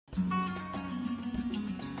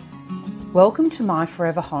Welcome to My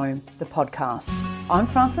Forever Home, the podcast. I'm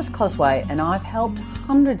Frances Cosway and I've helped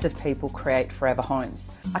hundreds of people create forever homes.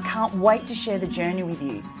 I can't wait to share the journey with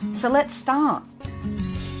you. So let's start.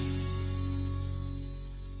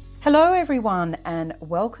 Hello everyone and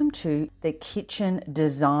welcome to the Kitchen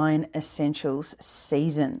Design Essentials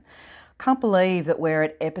season. Can't believe that we're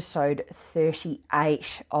at episode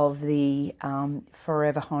 38 of the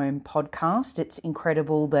Forever Home podcast. It's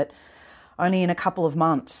incredible that only in a couple of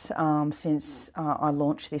months since I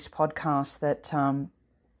launched this podcast that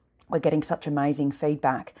we're getting such amazing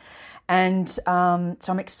feedback. And so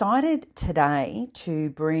I'm excited today to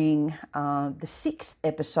bring the 6th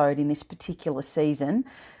episode in this particular season,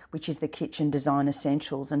 which is the Kitchen Design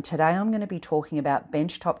Essentials. And today I'm going to be talking about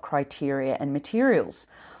benchtop criteria and materials.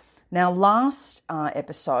 Now, last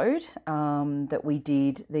episode that we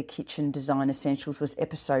did, the Kitchen Design Essentials, was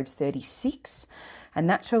episode 36. And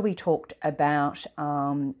that's where we talked about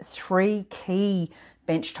 3 key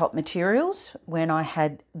benchtop materials when I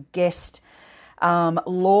had guest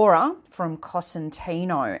Laura from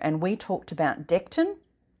Cosentino. And we talked about Decton,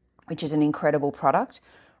 which is an incredible product,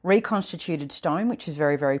 reconstituted stone, which is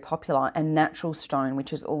very, very popular, and natural stone,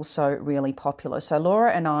 which is also really popular. So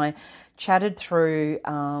Laura and I chatted through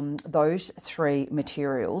those 3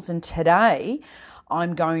 materials. And today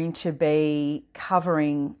I'm going to be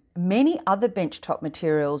covering many other benchtop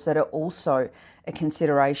materials that are also a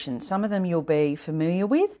consideration. Some of them you'll be familiar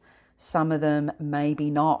with, some of them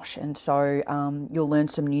maybe not. And so you'll learn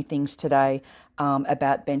some new things today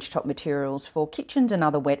about benchtop materials for kitchens and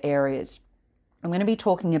other wet areas. I'm going to be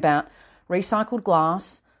talking about recycled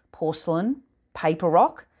glass, porcelain, paper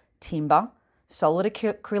rock, timber, solid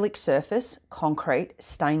acrylic surface, concrete,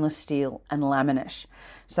 stainless steel, and laminate.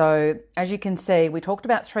 So as you can see, we talked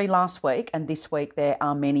about 3 last week, and this week there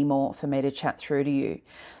are many more for me to chat through to you.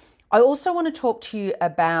 I also want to talk to you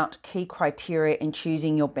about key criteria in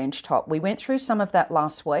choosing your benchtop. We went through some of that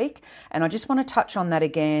last week, and I just want to touch on that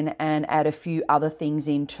again and add a few other things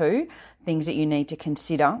in too, things that you need to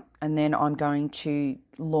consider. And then I'm going to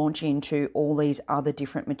launch into all these other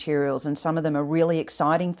different materials. And some of them are really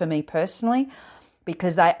exciting for me personally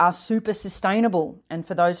because they are super sustainable. And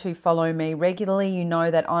for those who follow me regularly, you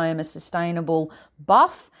know that I am a sustainable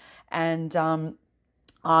buff, and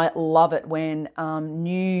I love it when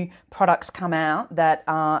new products come out that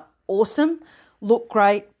are awesome, look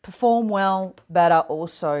great, perform well, but are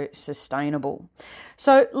also sustainable.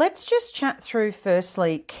 So let's just chat through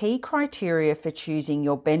firstly key criteria for choosing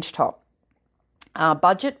your benchtop.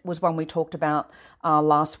 Budget was one we talked about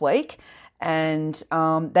last week, and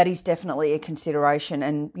that is definitely a consideration.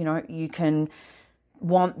 And you know, you can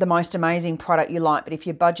want the most amazing product you like, but if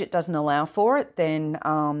your budget doesn't allow for it, then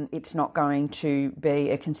it's not going to be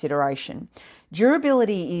a consideration.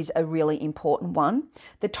 Durability is a really important one.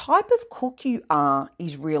 The type of cook you are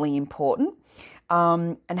is really important,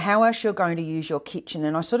 and how else you're going to use your kitchen.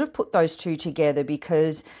 And I sort of put those two together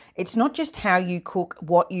because it's not just how you cook,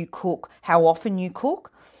 what you cook, how often you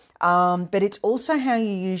cook, but it's also how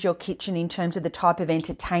you use your kitchen in terms of the type of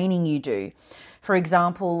entertaining you do. For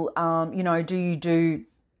example, do you do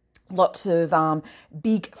lots of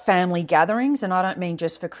big family gatherings? And I don't mean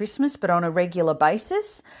just for Christmas, but on a regular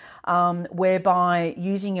basis, whereby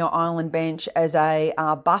using your island bench as a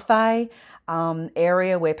buffet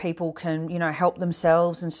area where people can, help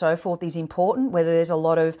themselves and so forth is important, whether there's a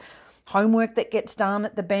lot of homework that gets done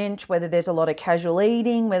at the bench, whether there's a lot of casual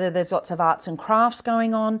eating, whether there's lots of arts and crafts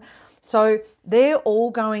going on. So they're all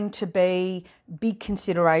going to be big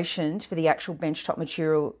considerations for the actual benchtop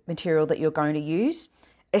material that you're going to use.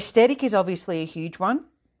 Aesthetic is obviously a huge one,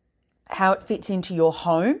 how it fits into your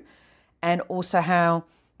home, and also how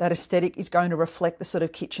that aesthetic is going to reflect the sort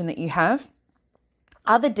of kitchen that you have.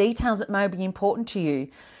 Other details that may be important to you.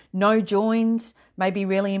 No joins may be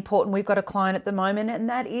really important. We've got a client at the moment, and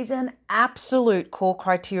that is an absolute core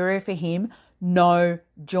criteria for him, no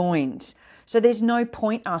joins. So there's no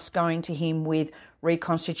point us going to him with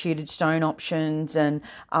reconstituted stone options and,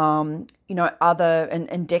 other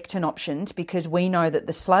and Decton options, because we know that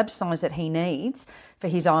the slab size that he needs for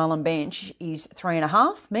his island bench is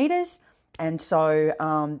 3.5 metres. And so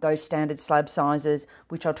those standard slab sizes,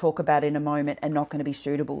 which I'll talk about in a moment, are not going to be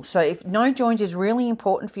suitable. So if no joins is really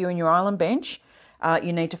important for you in your island bench,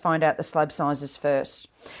 you need to find out the slab sizes first.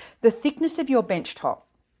 The thickness of your bench top.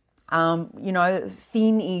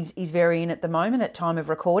 Thin is very in at the moment at time of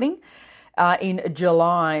recording in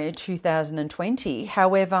July 2020.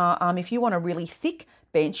 However, if you want a really thick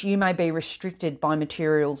bench, you may be restricted by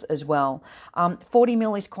materials as well. 40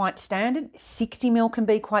 mil is quite standard. 60 mil can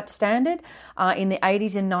be quite standard. In the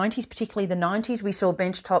 80s and 90s, particularly the 90s, we saw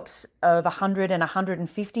bench tops of 100 and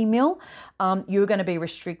 150 mil. You're going to be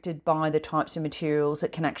restricted by the types of materials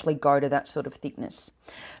that can actually go to that sort of thickness.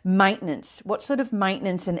 Maintenance. What sort of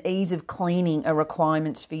maintenance and ease of cleaning are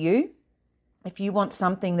requirements for you? If you want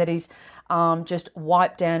something that is just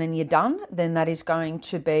wipe down and you're done, then that is going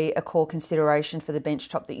to be a core consideration for the bench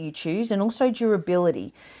top that you choose. And also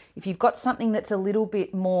durability. If you've got something that's a little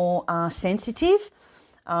bit more sensitive,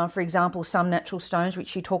 for example, some natural stones,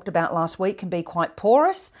 which you talked about last week, can be quite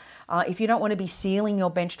porous. If you don't want to be sealing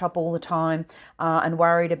your bench top all the time and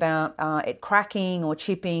worried about it cracking or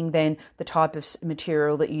chipping, then the type of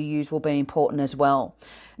material that you use will be important as well.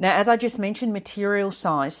 Now, as I just mentioned, material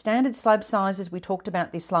size. Standard slab sizes, we talked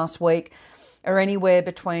about this last week, are anywhere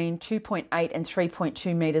between 2.8 and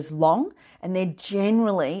 3.2 metres long, and they're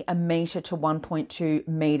generally 1 metre to 1.2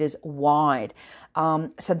 metres wide.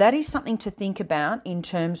 So that is something to think about in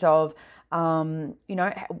terms of,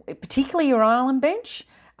 particularly your island bench.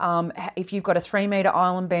 If you've got a 3 metre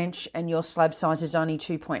island bench and your slab size is only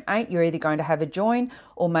 2.8, you're either going to have a join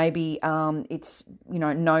or maybe it's,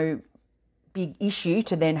 no big issue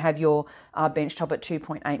to then have your bench top at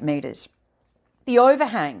 2.8 metres. The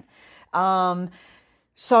overhang.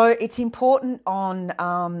 So it's important on,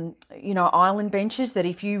 island benches that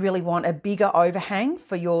if you really want a bigger overhang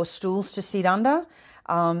for your stools to sit under,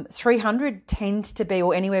 300 tends to be,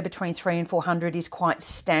 or anywhere between 300 and 400 is quite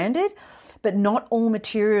standard, but not all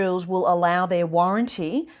materials will allow their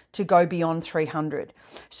warranty to go beyond 300.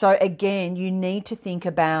 So again, you need to think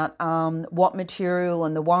about what material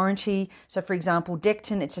and the warranty. So for example,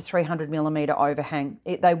 Decton, it's a 300 millimeter overhang.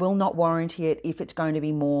 They will not warranty it if it's going to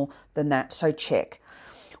be more than that, so check.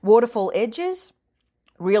 Waterfall edges,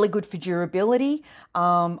 really good for durability.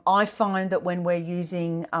 I find that when we're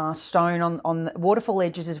using stone on the waterfall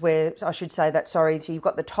edges is where, I should say that, sorry, so you've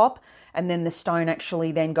got the top and then the stone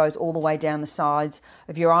actually then goes all the way down the sides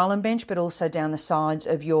of your island bench, but also down the sides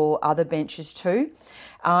of your other benches too.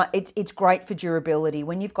 It's great for durability.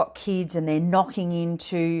 When you've got kids and they're knocking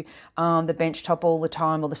into the bench top all the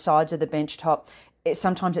time or the sides of the bench top,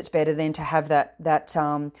 sometimes it's better then to have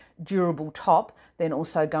that durable top than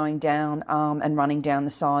also going down and running down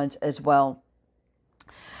the sides as well.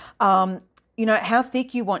 How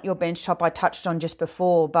thick you want your bench top, I touched on just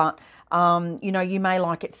before, but, you may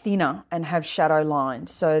like it thinner and have shadow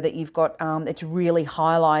lines so that you've got, it's really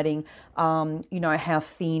highlighting, how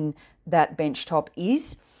thin that bench top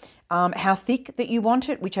is. How thick that you want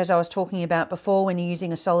it, which as I was talking about before, when you're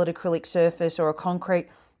using a solid acrylic surface or a concrete,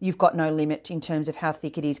 you've got no limit in terms of how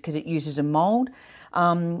thick it is because it uses a mould.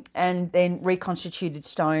 And then reconstituted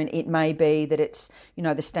stone, it may be that it's,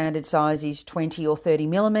 the standard size is 20 or 30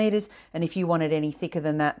 millimetres. And if you want it any thicker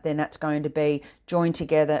than that, then that's going to be joined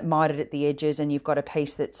together, mitered at the edges, and you've got a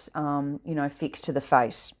piece that's, fixed to the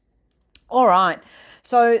face. All right.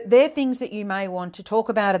 So they're things that you may want to talk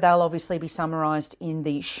about. They'll obviously be summarised in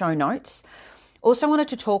the show notes. Also wanted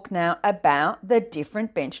to talk now about the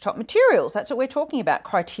different benchtop materials. That's what we're talking about,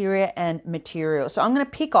 criteria and materials. So I'm going to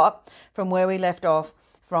pick up from where we left off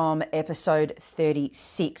from episode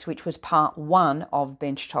 36, which was part 1 of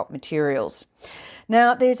benchtop materials.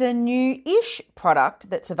 Now, there's a new-ish product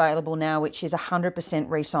that's available now, which is 100%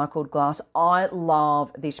 recycled glass. I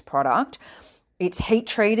love this product. It's heat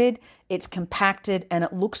treated, it's compacted, and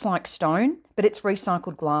it looks like stone, but it's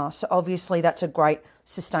recycled glass. So obviously that's a great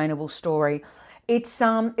sustainable story. It's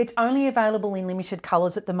only available in limited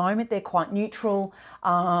colours at the moment. They're quite neutral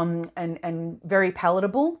and very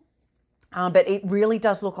palatable. But it really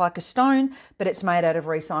does look like a stone, but it's made out of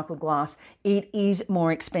recycled glass. It is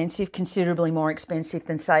more expensive, considerably more expensive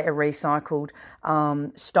than, say, a recycled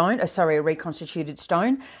a reconstituted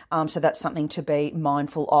stone. So that's something to be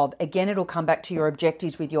mindful of. Again, it'll come back to your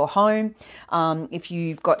objectives with your home. If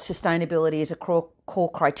you've got sustainability as a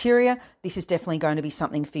core criteria, this is definitely going to be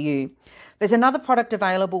something for you. There's another product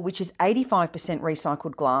available which is 85%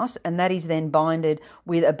 recycled glass, and that is then binded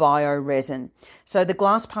with a bio-resin. So the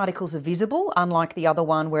glass particles are visible, unlike the other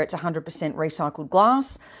one where it's 100% recycled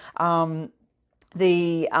glass.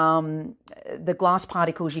 The glass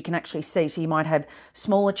particles you can actually see. So you might have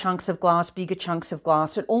smaller chunks of glass, bigger chunks of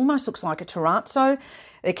glass. It almost looks like a terrazzo.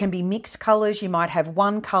 There can be mixed colours. You might have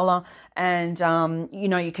one colour and,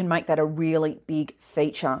 you can make that a really big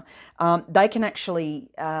feature. They can actually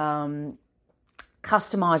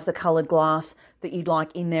customise the coloured glass that you'd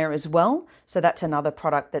like in there as well. So that's another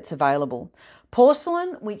product that's available.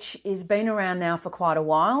 Porcelain, which has been around now for quite a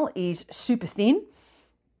while, is super thin,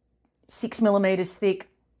 6 millimetres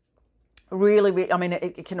thick, I mean,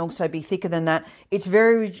 it can also be thicker than that. It's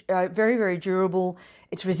very durable.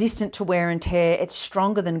 It's resistant to wear and tear. It's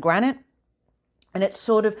stronger than granite. And it's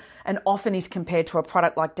and often is compared to a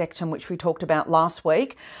product like Benchtop, which we talked about last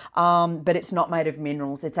week, but it's not made of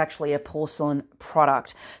minerals. It's actually a porcelain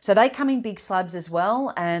product. So they come in big slabs as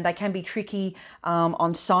well, and they can be tricky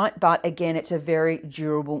on site, but again, it's a very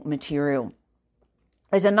durable material.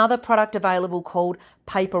 There's another product available called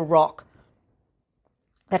Paper Rock.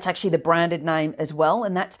 That's actually the branded name as well,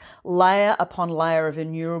 and that's layer upon layer of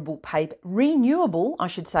renewable paper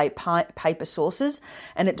sources,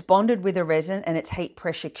 and it's bonded with a resin and it's heat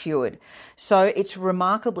pressure cured. So it's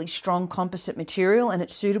remarkably strong composite material and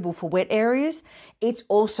it's suitable for wet areas. It's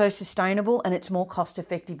also sustainable and it's more cost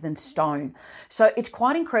effective than stone. So it's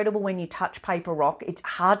quite incredible when you touch paper rock. It's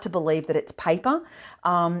hard to believe that it's paper,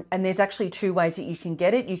 and there's actually two ways that you can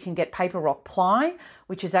get it. You can get paper rock ply,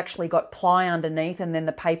 which has actually got ply underneath, and then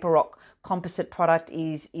the paper rock composite product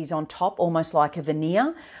is on top, almost like a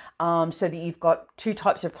veneer, so that you've got two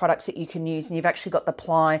types of products that you can use, and you've actually got the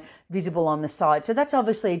ply visible on the side. So that's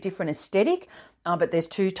obviously a different aesthetic, but there's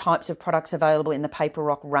two types of products available in the paper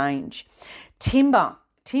rock range. Timber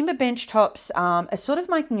bench tops are sort of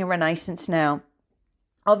making a renaissance now.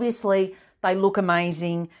 Obviously, they look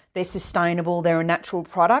amazing, they're sustainable, they're a natural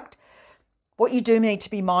product. What you do need to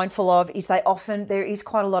be mindful of is there is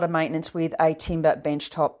quite a lot of maintenance with a timber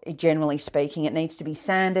bench top, generally speaking. It needs to be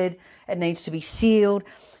sanded, it needs to be sealed.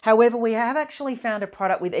 However, we have actually found a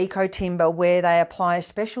product with Eco Timber where they apply a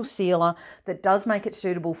special sealer that does make it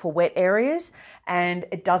suitable for wet areas, and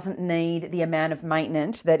it doesn't need the amount of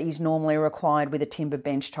maintenance that is normally required with a timber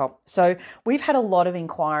bench top. So we've had a lot of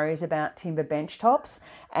inquiries about timber bench tops,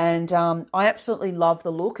 and I absolutely love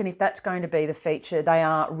the look. And if that's going to be the feature, they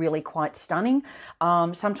are really quite stunning.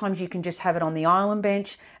 Sometimes you can just have it on the island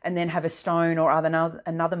bench and then have a stone or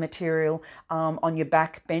another material on your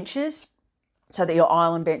back benches, so that your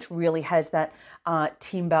island bench really has that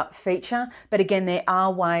timber feature. But again, there are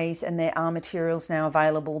ways and there are materials now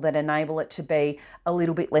available that enable it to be a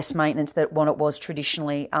little bit less maintenance than what it was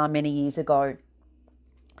traditionally many years ago.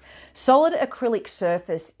 Solid acrylic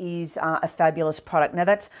surface is a fabulous product. Now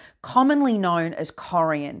that's commonly known as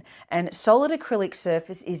Corian, and solid acrylic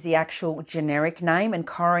surface is the actual generic name, and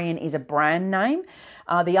Corian is a brand name.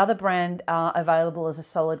 The other brand available as a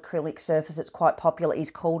solid acrylic surface that's quite popular is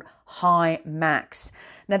called High Max.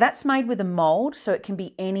 Now that's made with a mold, so it can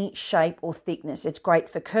be any shape or thickness. It's great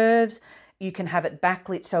for curves. You can have it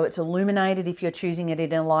backlit so it's illuminated if you're choosing it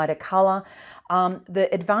in a lighter colour. The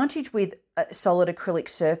advantage with a solid acrylic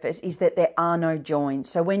surface is that there are no joins.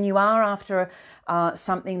 So when you are after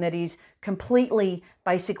something that is completely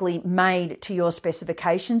basically made to your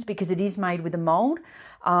specifications, because it is made with a mold,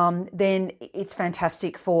 then it's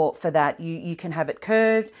fantastic for that. You can have it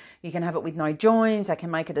curved, you can have it with no joins, they can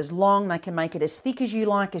make it as long, they can make it as thick as you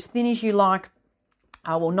like, as thin as you like.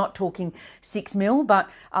 Well, not talking 6 mil, but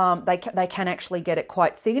they can actually get it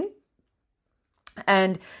quite thin,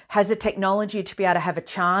 and has the technology to be able to have a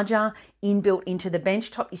charger inbuilt into the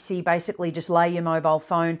bench top. You see, basically just lay your mobile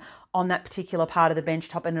phone on that particular part of the bench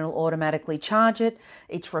top and it'll automatically charge it.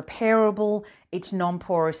 It's repairable, it's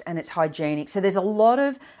non-porous, and it's hygienic. So there's a lot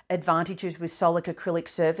of advantages with solid acrylic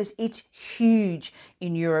surface. It's huge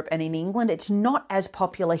in Europe and in England. It's not as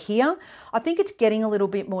popular here. I think it's getting a little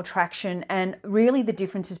bit more traction, and really the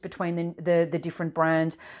differences between the different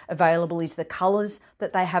brands available is the colours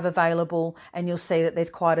that they have available, and you'll see that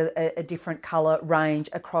there's quite a different colour range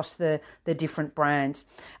across the different brands.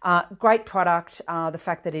 Great product, the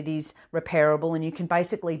fact that it is repairable, and you can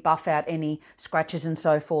basically buff out any scratches and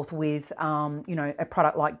so forth with a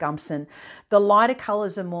product like Gumson. The lighter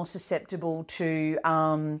colours are more susceptible to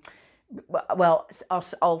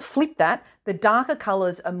I'll flip that. The darker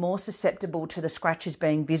colours are more susceptible to the scratches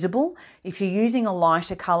being visible. If you're using a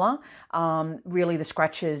lighter colour, really the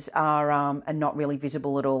scratches are not really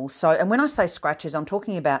visible at all. So, and when I say scratches, I'm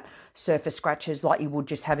talking about surface scratches like you would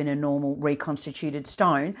just have in a normal reconstituted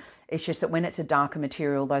stone. It's just that when it's a darker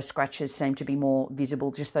material, those scratches seem to be more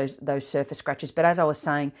visible, just those surface scratches. But as I was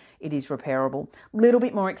saying, it is repairable. A little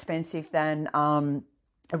bit more expensive than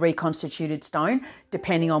a reconstituted stone,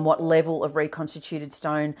 depending on what level of reconstituted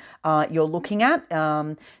stone you're looking at,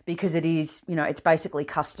 because it is, it's basically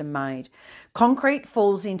custom made. Concrete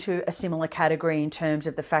falls into a similar category in terms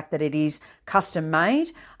of the fact that it is custom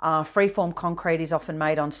made, Freeform concrete is often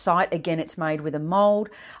made on site. Again, it's made with a mould.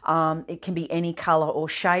 It can be any colour or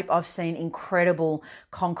shape. I've seen incredible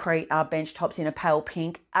concrete bench tops in a pale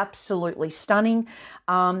pink, absolutely stunning.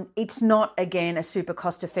 It's not, again, a super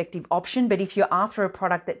cost-effective option, but if you're after a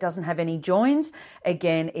product that doesn't have any joins,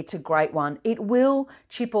 again, it's a great one. It will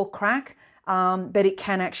chip or crack, but it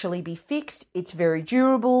can actually be fixed. It's very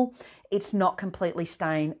durable. It's not completely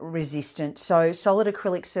stain resistant. So solid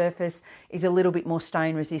acrylic surface is a little bit more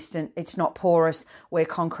stain resistant. It's not porous, where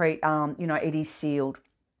concrete, it is sealed.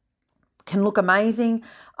 Can look amazing,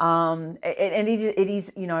 and it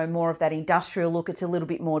is more of that industrial look. It's a little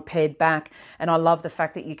bit more pared back, and I love the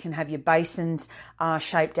fact that you can have your basins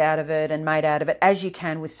shaped out of it and made out of it, as you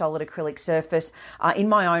can with solid acrylic surface. In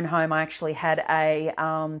my own home, I actually had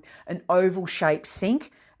an oval shaped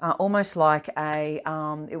sink, almost like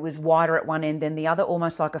it was wider at one end than the other,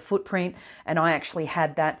 almost like a footprint, and I actually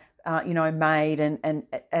had that made and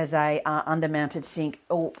as a undermounted sink,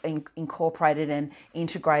 all incorporated and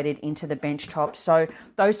integrated into the bench top. So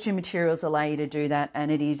those two materials allow you to do that,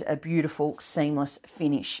 and it is a beautiful, seamless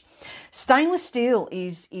finish. Stainless steel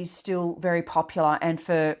is still very popular, and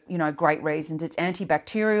for great reasons. It's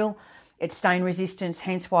antibacterial, it's stain resistant,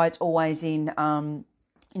 hence why it's always in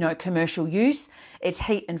commercial use. It's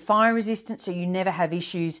heat and fire resistant, so you never have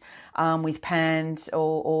issues with pans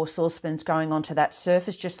or saucepans going onto that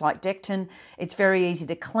surface, just like Decton. It's very easy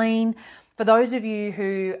to clean. For those of you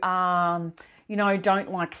who,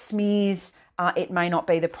 don't like smears, it may not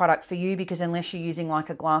be the product for you, because unless you're using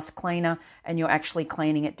like a glass cleaner and you're actually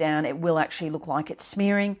cleaning it down, it will actually look like it's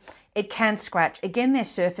smearing. It can scratch. Again, they're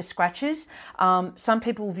surface scratches. Some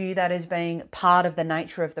people view that as being part of the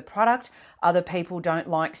nature of the product. Other people don't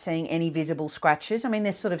like seeing any visible scratches. I mean,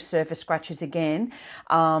 they're sort of surface scratches again,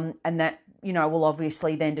 and that, will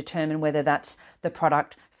obviously then determine whether that's the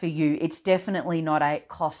product for you. It's definitely not a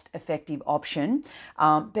cost-effective option,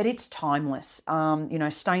 but it's timeless.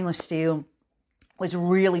 Stainless steel was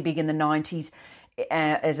really big in the 90s.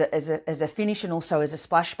 As a finish and also as a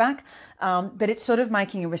splashback, but it's sort of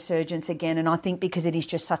making a resurgence again, and I think because it is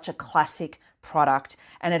just such a classic product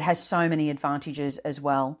and it has so many advantages as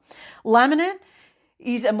well. Laminate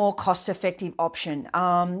is a more cost-effective option.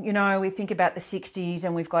 We think about the 60s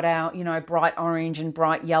and we've got our bright orange and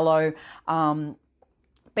bright yellow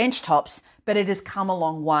bench tops, but it has come a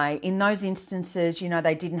long way. In those instances,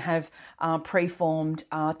 they didn't have preformed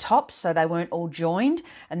tops, so they weren't all joined,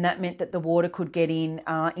 and that meant that the water could get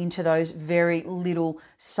into those very little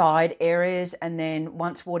side areas, and then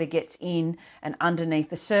once water gets in and underneath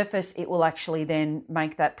the surface, it will actually then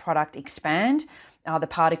make that product expand. The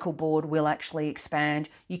particle board will actually expand.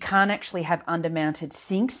 You can't actually have undermounted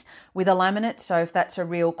sinks with a laminate, so if that's a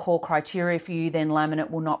real core criteria for you, then laminate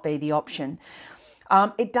will not be the option.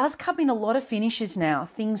 It does come in a lot of finishes now,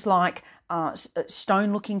 things like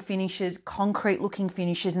stone-looking finishes, concrete-looking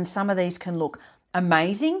finishes, and some of these can look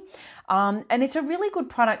amazing. And it's a really good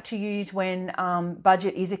product to use when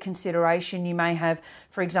budget is a consideration. You may have,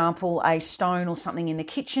 for example, a stone or something in the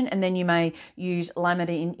kitchen, and then you may use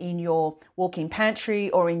laminate in your walk-in pantry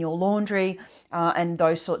or in your laundry and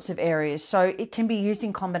those sorts of areas. So it can be used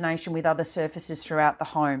in combination with other surfaces throughout the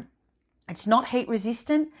home. It's not heat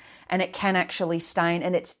resistant, and it can actually stain,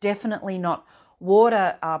 and it's definitely not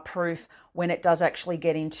waterproof when it does actually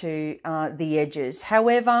get into the edges.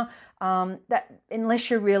 However, that unless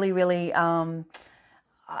you're really,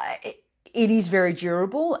 it is very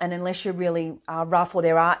durable, and unless you're really rough or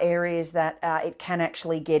there are areas that it can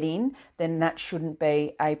actually get in, then that shouldn't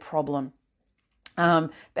be a problem.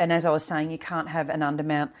 And as I was saying, you can't have an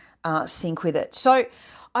undermount sink with it. So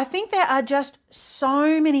I think there are just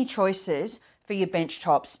so many choices for your bench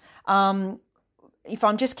tops. If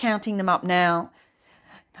I'm just counting them up now,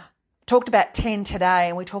 talked about 10 today,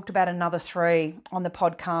 and we talked about another 3 on the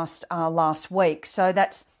podcast last week. So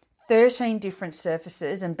that's 13 different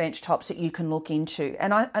surfaces and bench tops that you can look into.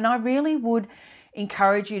 And I really would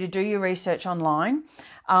encourage you to do your research online.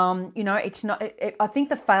 It's not. I think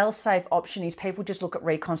the fail-safe option is people just look at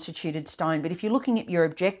reconstituted stone. But if you're looking at your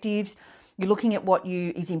objectives, you're looking at what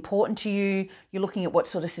is important to you, you're looking at what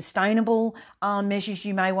sort of sustainable measures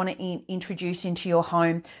you may want to introduce into your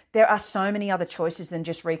home, there are so many other choices than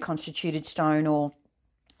just reconstituted stone or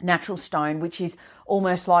natural stone, which is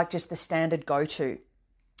almost like just the standard go-to.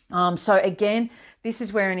 So again, this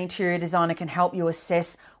is where an interior designer can help you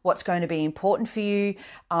assess what's going to be important for you,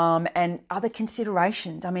 and other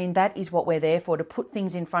considerations. I mean, that is what we're there for, to put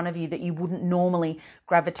things in front of you that you wouldn't normally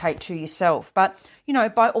gravitate to yourself. But, you know,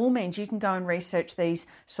 by all means, you can go and research these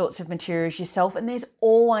sorts of materials yourself, and there's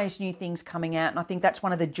always new things coming out. And I think that's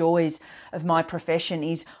one of the joys of my profession,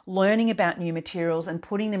 is learning about new materials and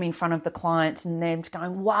putting them in front of the clients and them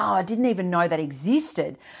going, wow, I didn't even know that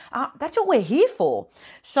existed. That's what we're here for.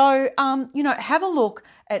 So, you know, have a look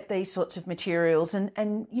at these sorts of materials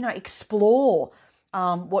and you know, explore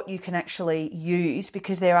what you can actually use,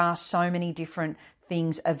 because there are so many different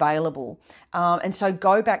things available. And so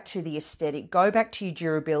go back to the aesthetic, go back to your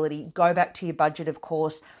durability, go back to your budget, of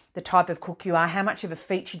course, the type of cook you are, how much of a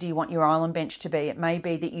feature do you want your island bench to be? It may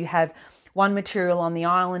be that you have one material on the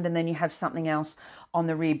island and then you have something else on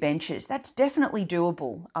the rear benches. That's definitely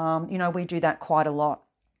doable. You know, we do that quite a lot.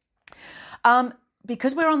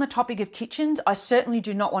 Because we're on the topic of kitchens, I certainly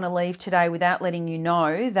do not want to leave today without letting you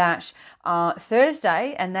know that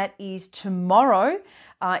Thursday, and that is tomorrow,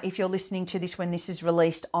 if you're listening to this when this is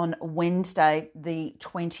released on Wednesday, the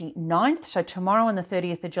 29th. So tomorrow on the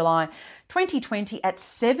 30th of July, 2020 at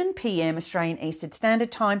 7 p.m. Australian Eastern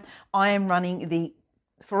Standard Time, I am running the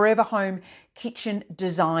Forever Home Kitchen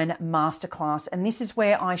Design Masterclass. And this is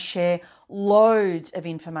where I share loads of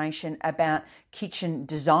information about kitchen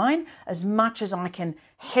design, as much as I can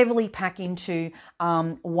heavily pack into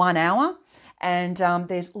 1 hour. And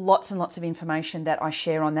there's lots and lots of information that I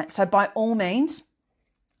share on that. So by all means,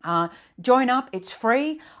 join up. It's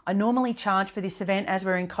free. I normally charge for this event. As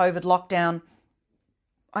we're in COVID lockdown,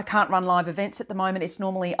 I can't run live events at the moment. It's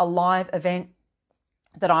normally a live event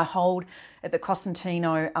that I hold at the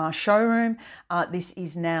Cosentino showroom. This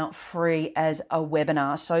is now free as a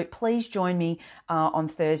webinar. So please join me on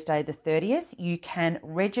Thursday the 30th. You can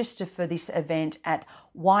register for this event at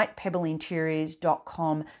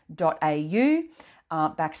whitepebbleiinteriors.com.au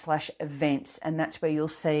 /events, and that's where you'll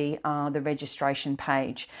see the registration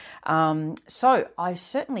page. So I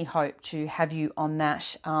certainly hope to have you on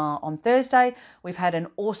that on Thursday. We've had an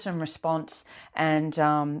awesome response, and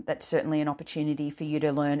that's certainly an opportunity for you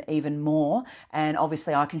to learn even more. And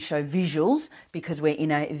obviously I can show visuals because we're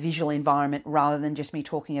in a visual environment rather than just me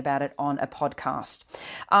talking about it on a podcast.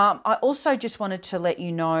 I also just wanted to let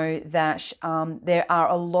you know that there are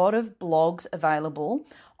a lot of blogs available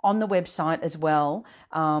on the website as well,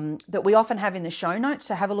 that we often have in the show notes.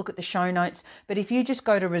 So have a look at the show notes. But if you just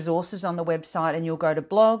go to resources on the website and you'll go to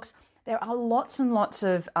blogs, there are lots and lots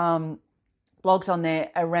of blogs on there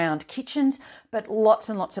around kitchens, but lots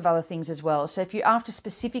and lots of other things as well. So if you're after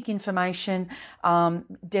specific information,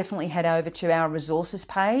 definitely head over to our resources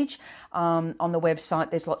page on the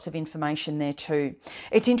website. There's lots of information there too.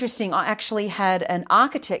 It's interesting. I actually had an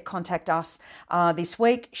architect contact us this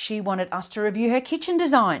week. She wanted us to review her kitchen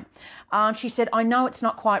design. She said, I know it's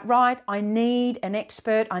not quite right. I need an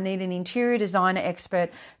expert. I need an interior designer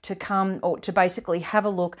expert to come or to basically have a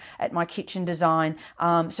look at my kitchen design.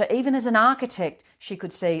 So even as an architect, she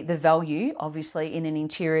could see the value, obviously, in an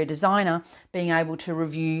interior designer being able to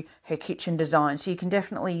review her kitchen design. So you can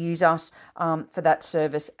definitely use us for that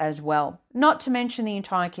service as well. Not to mention the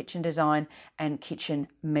entire kitchen design and kitchen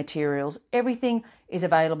materials. Everything is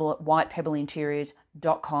available at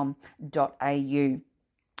whitepebbleiinteriors.com.au.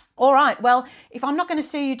 All right, well, if I'm not going to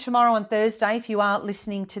see you tomorrow on Thursday, if you are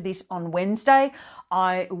listening to this on Wednesday,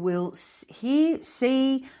 I will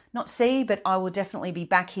but I will definitely be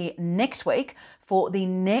back here next week for the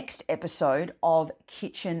next episode of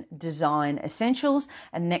Kitchen Design Essentials.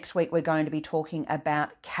 And next week, we're going to be talking about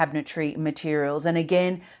cabinetry materials. And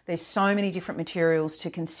again, there's so many different materials to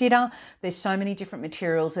consider. There's so many different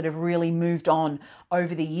materials that have really moved on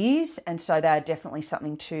over the years. And so they're definitely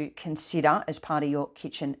something to consider as part of your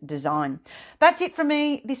kitchen design. That's it from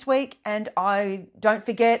me this week. And don't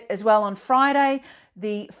forget as well, on Friday,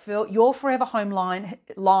 Your Forever Home line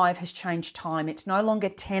live has changed time. It's no longer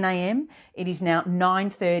 10 a.m. It is now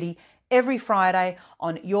 9:30 every Friday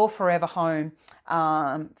on Your Forever Home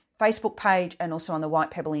Facebook page and also on the White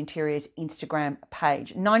Pebble Interiors Instagram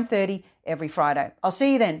page. 9:30 every Friday. I'll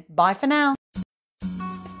see you then. Bye for now.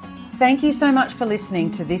 Thank you so much for listening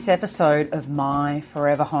to this episode of My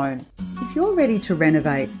Forever Home. If you're ready to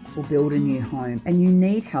renovate or build a new home and you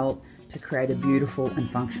need help to create a beautiful and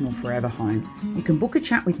functional forever home, you can book a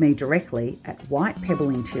chat with me directly at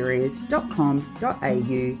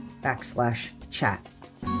whitepebbleiinteriors.com.au /chat.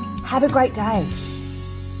 Have a great day.